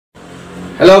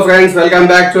Hello friends, welcome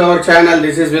back to our channel.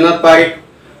 This is Vinod Pareek.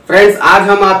 Friends, आज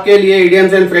हम आपके लिए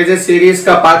इडियम्स एंड फ्रेजेस सीरीज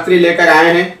का पार्ट 3 लेकर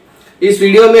आए हैं। इस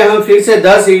वीडियो में हम फिर से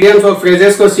 10 इडियम्स और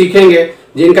फ्रेजेस को सीखेंगे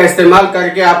जिनका इस्तेमाल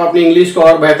करके आप अपनी इंग्लिश को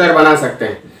और बेहतर बना सकते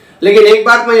हैं। लेकिन एक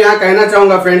बात मैं यहाँ कहना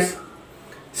चाहूँगा फ्रेंड्स,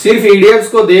 सिर्फ इडियम्स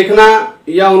को देखना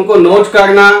या उनको नोट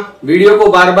करना, वीडियो को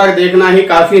बार बार देखना ही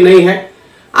काफ़ी नहीं है।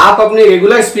 आप अपनी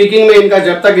रेगुलर स्पीकिंग में इनका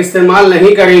जब तक इस्तेमाल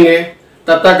नहीं करेंगे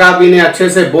तब तक आप इन्हें अच्छे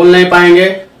से बोल नहीं पाएंगे,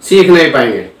 सीख नहीं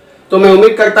पाएंगे। तो मैं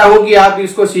उम्मीद करता हूं कि आप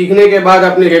इसको सीखने के बाद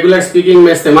अपनी रेगुलर स्पीकिंग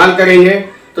में इस्तेमाल करेंगे।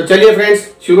 तो चलिए फ्रेंड्स,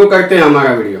 शुरू करते हैं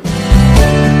हमारा video.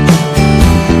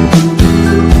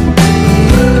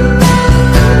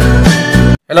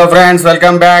 Hello friends,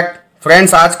 welcome back.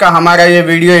 Friends, आज का हमारा ये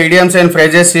video idioms and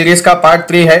phrases series का पार्ट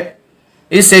 3 है।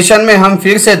 इस सेशन में हम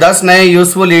फिर से 10 नए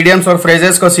यूजफुल इडियम्स और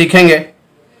फ्रेजेस को सीखेंगे।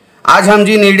 आज हम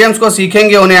जिन इडियम्स को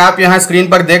सीखेंगे उन्हें आप यहाँ स्क्रीन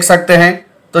पर देख सकते हैं।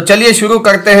 तो चलिए शुरू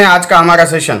करते हैं आज का हमारा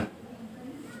सेशन।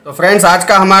 तो फ्रेंड्स, आज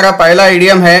का हमारा पहला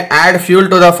इडियम है add fuel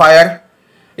to the fire.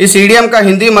 इस इडियम का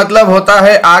हिंदी मतलब होता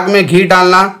है आग में घी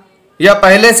डालना या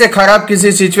पहले से खराब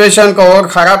किसी सिचुएशन को और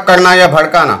खराब करना या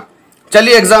भड़काना।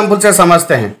 चलिए एग्जाम्पल से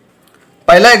समझते हैं।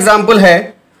 पहला एग्जाम्पल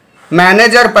है,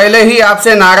 मैनेजर पहले ही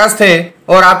आपसे नाराज थे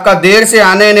और आपका देर से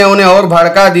आने ने उन्हें और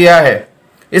भड़का दिया है।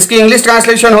 इसकी इंग्लिश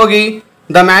ट्रांसलेशन होगी,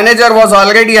 The manager was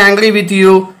already angry with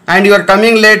you and your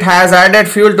coming late has added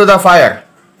fuel to the fire.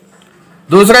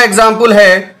 दूसरा एग्जाम्पल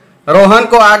है, रोहन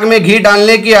को आग में घी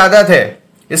डालने की आदत है।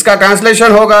 इसका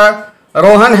ट्रांसलेशन होगा,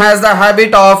 Rohan has the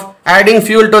habit of adding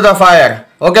fuel to the fire.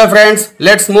 Okay friends,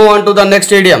 let's move on to the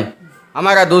next idiom.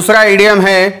 हमारा दूसरा इडियम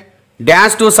है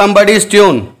डांस टू समबडीज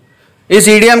ट्यून। इस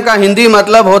इडियम का हिंदी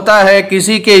मतलब होता है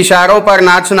किसी के इशारों पर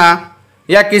नाचना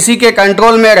या किसी के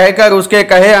कंट्रोल में रहकर उसके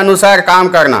कहे अनुसार काम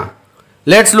करना।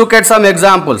 Let's look at some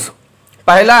examples.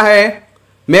 पहला है,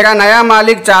 मेरा नया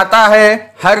मालिक चाहता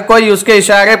है हर कोई उसके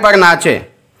इशारे पर नाचे।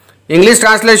 इंग्लिश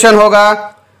ट्रांसलेशन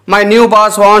होगा, my new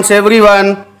boss wants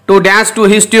everyone to dance to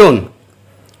his tune.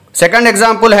 Second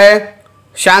example है,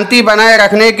 शांति बनाए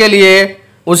रखने के लिए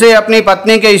उसे अपनी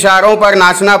पत्नी के इशारों पर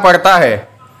नाचना पड़ता है।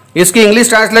 इसकी इंग्लिश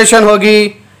ट्रांसलेशन होगी,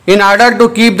 in order to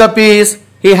keep the piece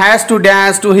he has to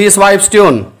dance to his wives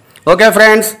tune. Okay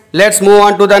friends, let's move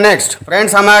on to the next.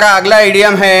 Friends, हमारा अगला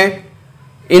इडियम है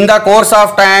in the course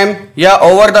of time या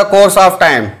over the course of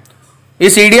time.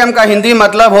 इस idiom का हिंदी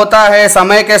मतलब होता है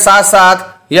समय के साथ साथ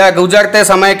या गुजरते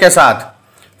समय के साथ।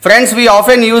 Friends, we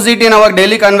often use it in our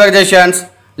daily conversations.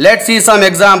 Let's see some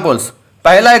examples.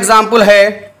 पहला एग्जाम्पल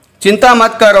है, चिंता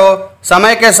मत करो,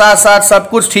 समय के साथ साथ सब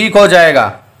कुछ ठीक हो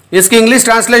जाएगा। इसकी इंग्लिश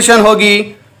ट्रांसलेशन होगी,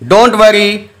 don't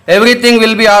worry, everything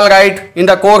will be all right in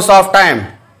the course of time.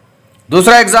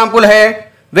 दूसरा एग्जाम्पल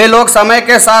है, वे लोग समय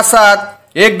के साथ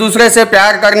साथ एक दूसरे से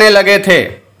प्यार करने लगे थे।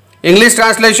 इंग्लिश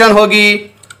ट्रांसलेशन होगी,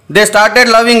 they started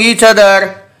loving each other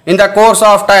in the course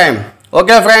of time.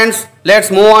 Okay friends,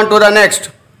 let's move on to the next.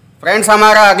 Friends,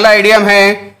 हमारा अगला इडियम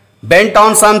है बेंट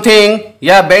ऑन समथिंग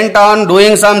या बेंट ऑन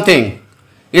डूइंग समथिंग।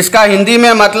 इसका हिंदी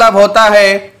में मतलब होता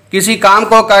है किसी काम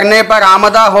को करने पर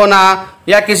आमदा होना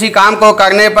या किसी काम को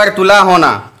करने पर तुला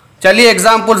होना। चलिए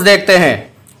एग्जाम्पल्स देखते हैं।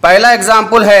 पहला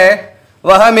एग्जाम्पल है,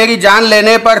 वह मेरी जान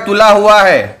लेने पर तुला हुआ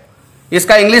है।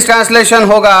 इसका इंग्लिश ट्रांसलेशन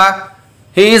होगा,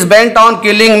 he is bent on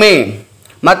killing मी,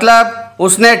 मतलब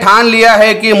उसने ठान लिया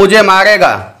है कि मुझे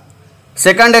मारेगा।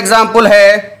 सेकंड एग्जाम्पल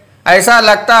है, ऐसा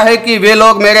लगता है कि वे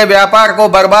लोग मेरे व्यापार को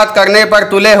बर्बाद करने पर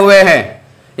तुले हुए हैं।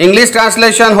 इंग्लिश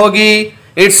ट्रांसलेशन होगी,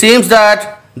 it seems that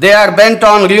they are bent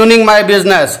on ruining my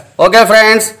business. Okay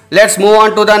friends, let's move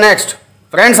on to the next.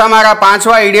 Friends, हमारा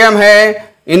पांचवा इडियम है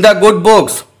इन द गुड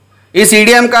बुक्स। इस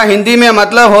इडियम का हिंदी में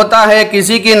मतलब होता है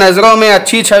किसी की नज़रों में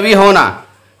अच्छी छवि होना।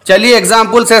 चलिए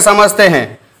एग्जाम्पल से समझते हैं।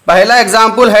 पहला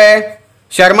एग्जाम्पल है,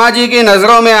 शर्मा जी की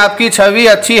नज़रों में आपकी छवि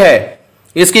अच्छी है।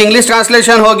 इसकी इंग्लिश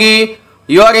ट्रांसलेशन होगी,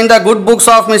 you are in the good books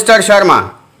of mister Sharma.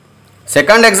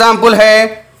 Second example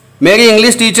है, मेरी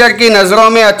इंग्लिश टीचर की नज़रों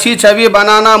में अच्छी छवि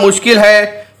बनाना मुश्किल है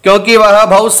क्योंकि वह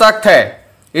बहुत सख्त है।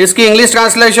 इसकी इंग्लिश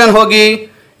ट्रांसलेशन होगी,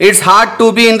 it's hard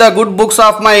to be in the good books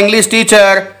of my English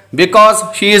teacher because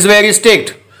she is very strict.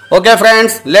 Okay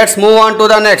friends, let's move on to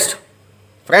the next.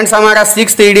 Friends, हमारा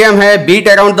सिक्स्थ इडियम है beat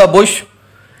around the bush.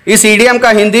 इस idiom का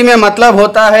हिंदी में मतलब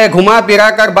होता है घुमा फिरा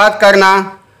कर बात करना।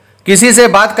 किसी से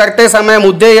बात करते समय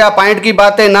मुद्दे या पॉइंट की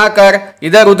बातें ना कर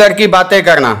इधर उधर की बातें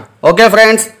करना। Okay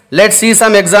friends, let's see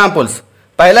some examples.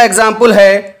 पहला एग्जाम्पल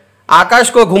है, आकाश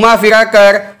को घुमा फिरा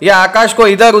कर या आकाश को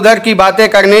इधर उधर की बातें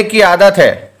करने की आदत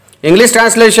है। इंग्लिश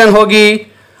ट्रांसलेशन होगी,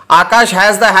 आकाश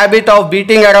has the habit of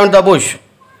beating around the Bush.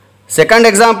 Second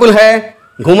example है,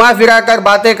 घुमा फिरा कर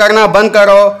बातें करना बंद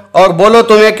करो और बोलो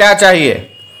तुम्हें क्या चाहिए।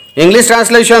 इंग्लिश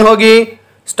ट्रांसलेशन होगी,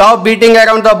 stop beating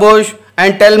around the Bush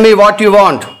and tell me what you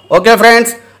want. Okay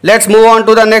friends, let's move on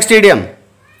to the next idiom.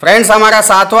 Friends, हमारा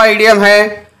 7वां इडियम है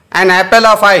एन एप्पल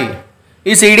ऑफ आई।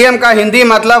 इस इडियम का हिंदी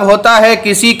मतलब होता है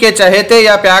किसी के चहेते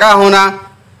या प्यारा होना।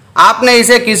 आपने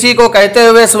इसे किसी को कहते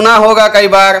हुए सुना होगा कई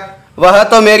बार, वह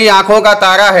तो मेरी आंखों का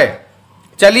तारा है।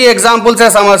 चलिए एग्जाम्पल से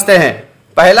समझते हैं।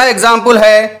 पहला एग्जाम्पल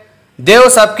है देव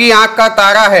सबकी आंख का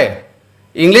तारा है।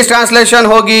 इंग्लिश ट्रांसलेशन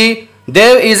होगी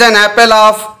देव is an apple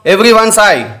of everyone's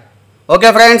I.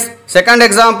 Okay friends, second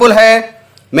example है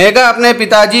मेघा अपने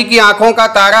पिताजी की आंखों का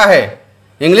तारा है।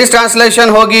 इंग्लिश ट्रांसलेशन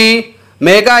होगी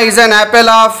Megha is an apple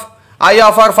of I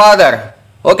of her father.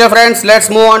 Okay friends, let's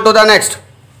move on to the next.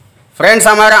 Friends,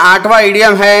 हमारा 8वां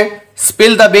इडियम है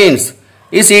स्पिल द बीन्स।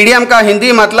 इस इडियम का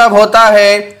हिंदी मतलब होता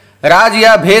है राज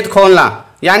या भेद खोलना,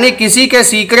 यानी किसी के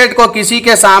सीक्रेट को किसी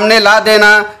के सामने ला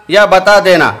देना या बता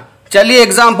देना। चलिए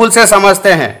एग्जाम्पल से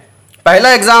समझते हैं।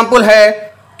 पहला एग्जाम्पल है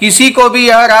किसी को भी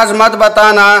यह राज मत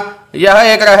बताना, यह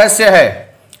एक रहस्य है।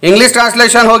 इंग्लिश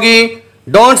ट्रांसलेशन होगी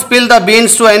don't spill the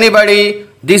beans to anybody,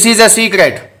 this is a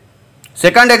secret.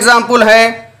 Second example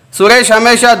है सुरेश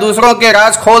हमेशा दूसरों के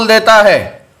राज खोल देता है।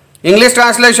 इंग्लिश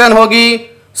ट्रांसलेशन होगी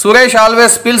Suresh always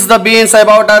spills the beans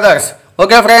about others.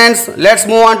 Okay friends, let's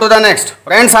move on to the next.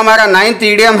 Friends, हमारा 9th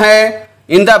इडियम है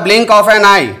in the blink of N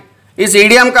आई। इस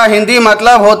इडियम का हिंदी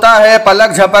मतलब होता है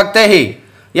पलक झपकते ही,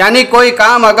 यानी कोई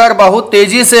काम अगर बहुत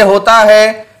तेजी से होता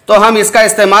है तो हम इसका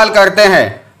इस्तेमाल करते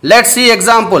हैं। Let's see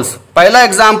examples. पहला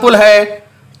एग्जाम्पल है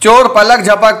चोर पलक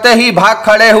झपकते ही भाग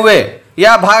खड़े हुए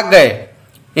या भाग गए।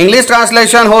 इंग्लिश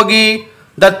ट्रांसलेशन होगी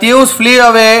the thieves flee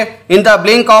away in the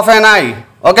blink of N I.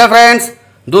 Okay friends,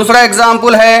 दूसरा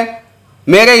एग्जाम्पल है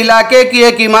मेरे इलाके की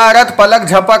एक इमारत पलक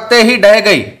झपकते ही ढह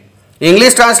गई।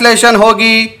 इंग्लिश ट्रांसलेशन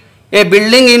होगी ए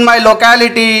building in my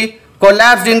locality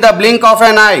collapsed in the blink of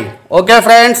N I. Okay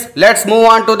friends, let's move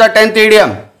on to the 10th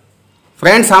idiom.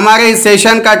 Friends, हमारे इस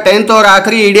सेशन का 10th और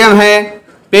आखिरी इडियम है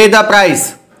पे द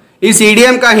प्राइस। इस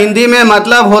इडियम का हिंदी में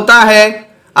मतलब होता है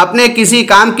अपने किसी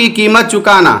काम की कीमत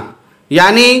चुकाना,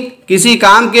 यानी किसी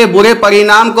काम के बुरे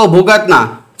परिणाम को भुगतना।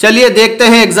 चलिए देखते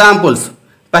हैं एग्जाम्पल्स।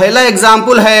 पहला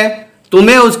एग्जाम्पल है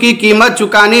तुम्हें उसकी कीमत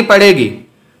चुकानी पड़ेगी।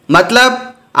 मतलब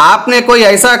आपने कोई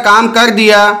ऐसा काम कर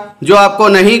दिया जो आपको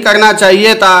नहीं करना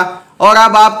चाहिए था और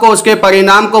अब आपको उसके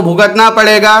परिणाम को भुगतना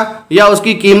पड़ेगा या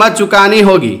उसकी कीमत चुकानी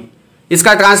होगी।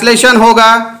 इसका ट्रांसलेशन होगा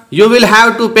यू विल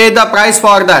हैव टू पे the price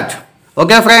for that.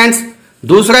 Okay friends,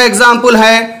 दूसरा एग्जाम्पल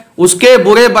है उसके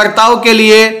बुरे बर्ताव के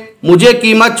लिए मुझे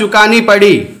कीमत चुकानी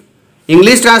पड़ी।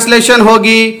 इंग्लिश ट्रांसलेशन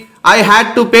होगी आई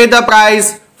हैड टू पे the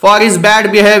price for his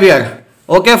bad behaviour.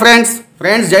 Okay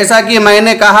friends, जैसा कि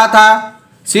मैंने कहा था,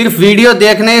 सिर्फ वीडियो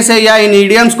देखने से या इन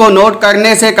इडियम्स को नोट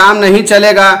करने से काम नहीं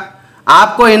चलेगा।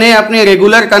 आपको इन्हें अपने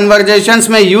रेगुलर कन्वर्जेशंस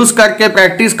में यूज़ करके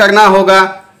प्रैक्टिस करना होगा,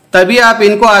 तभी आप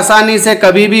इनको आसानी से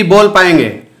कभी भी बोल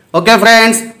पाएंगे। ओके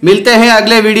फ्रेंड्स, मिलते हैं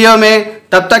अगले वीडियो में।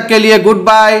 तब तक के लिए good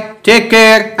bye, take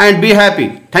care and be happy.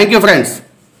 Thank you friends.